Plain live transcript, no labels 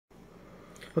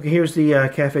Okay, here's the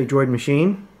CafeDroid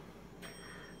machine.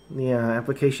 The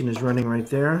application is running right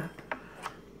there.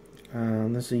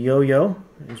 This is a yo-yo.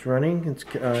 It's running. It's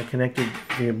connected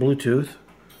via Bluetooth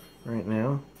right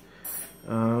now.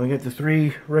 We got the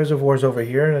 3 reservoirs over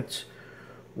here. That's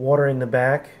water in the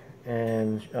back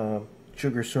and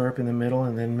sugar syrup in the middle,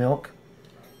 and then milk.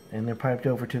 And they're piped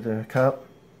over to the cup.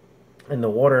 And the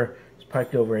water is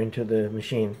piped over into the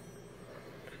machine.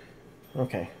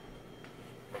 Okay.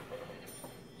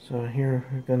 So here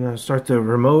we're going to start the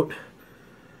remote.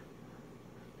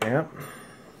 Yep.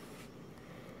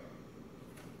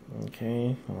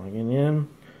 Okay, logging in.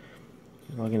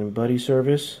 Logging in buddy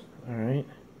service. Alright.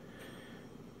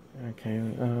 Okay,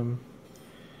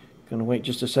 gonna wait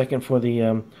just a second for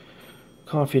the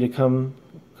coffee to come,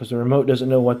 because the remote doesn't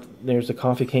know what. There's the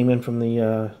coffee came in from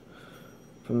the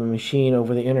machine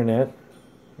over the internet.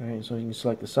 Alright, so you can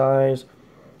select the size,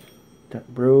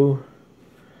 brew.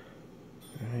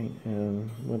 Alright, and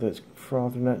whether it's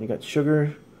froth or not, you got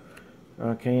sugar.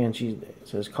 Okay, and it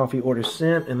says coffee order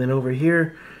sent, and then over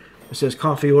here it says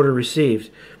coffee order received.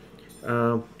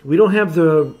 We don't have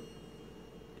the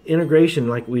integration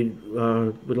like we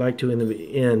would like to in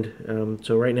the end,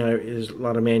 so right now is a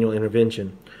lot of manual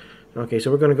intervention. Okay,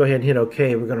 so we're going to go ahead and hit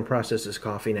OK. We're going to process this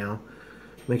coffee now.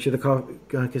 Make sure the coffee,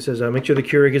 like it says, make sure the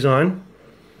Keurig is on.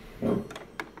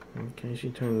 Okay, she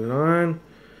turned it on.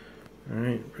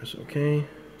 Alright, press OK.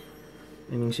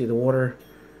 And you can see the water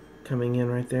coming in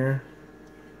right there.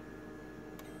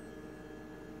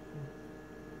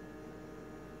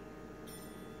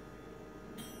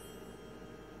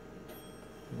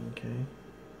 Okay.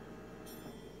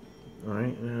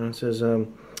 Alright, now it says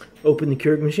open the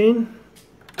Keurig machine.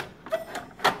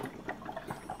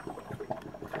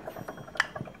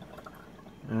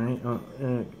 Alright,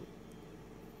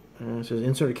 it says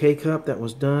insert a K-cup. That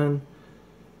was done.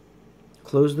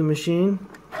 Close the machine.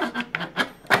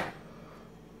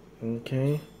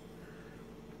 Okay.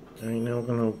 Alright, now we're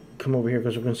going to come over here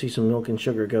because we're going to see some milk and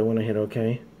sugar go when I hit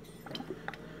OK.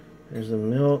 There's the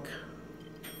milk.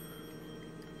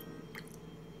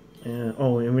 And,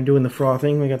 oh, and we're doing the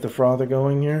frothing. We got the frother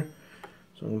going here.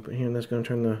 So I'm going to put here, and that's going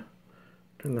to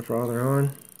turn the frother on.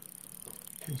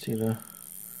 You can see the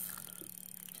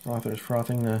frother is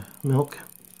frothing the milk.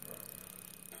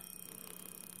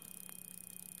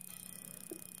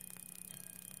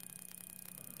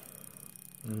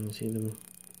 And you see them.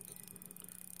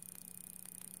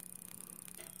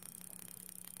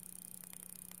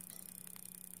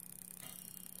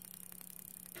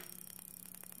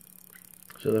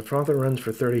 So the frother runs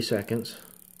for 30 seconds.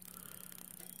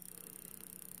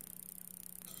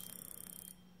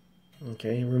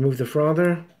 Okay, remove the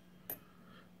frother.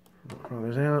 The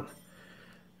frother's out.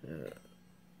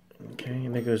 Okay,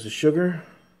 and there goes the sugar.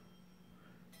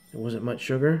 There wasn't much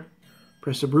sugar.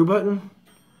 Press the brew button.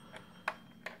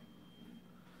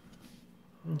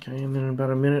 Okay, and then in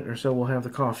about a minute or so we'll have the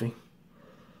coffee.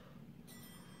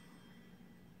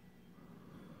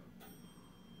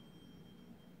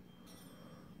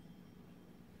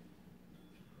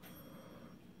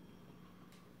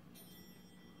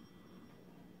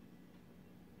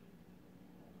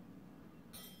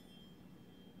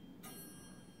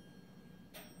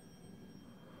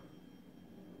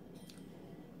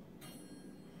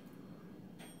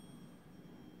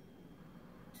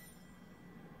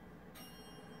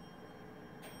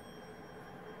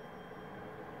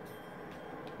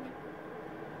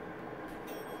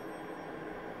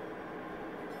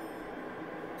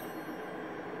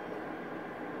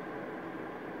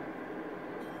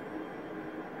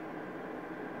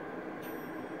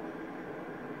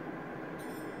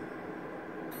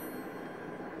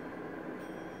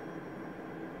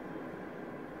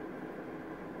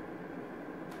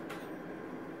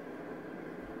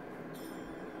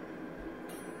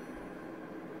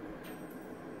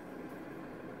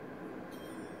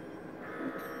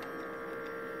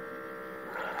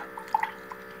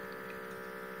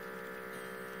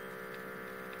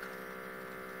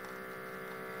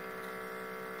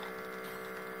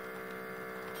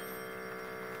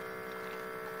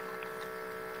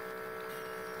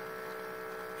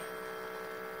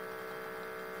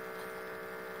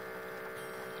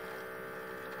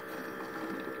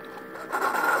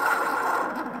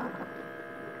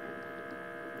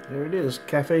 There it is,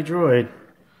 CafeDroid.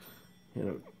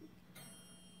 The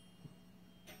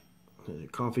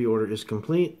coffee order is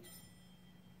complete,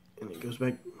 and it goes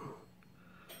back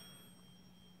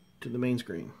to the main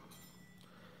screen.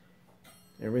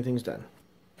 Everything's done.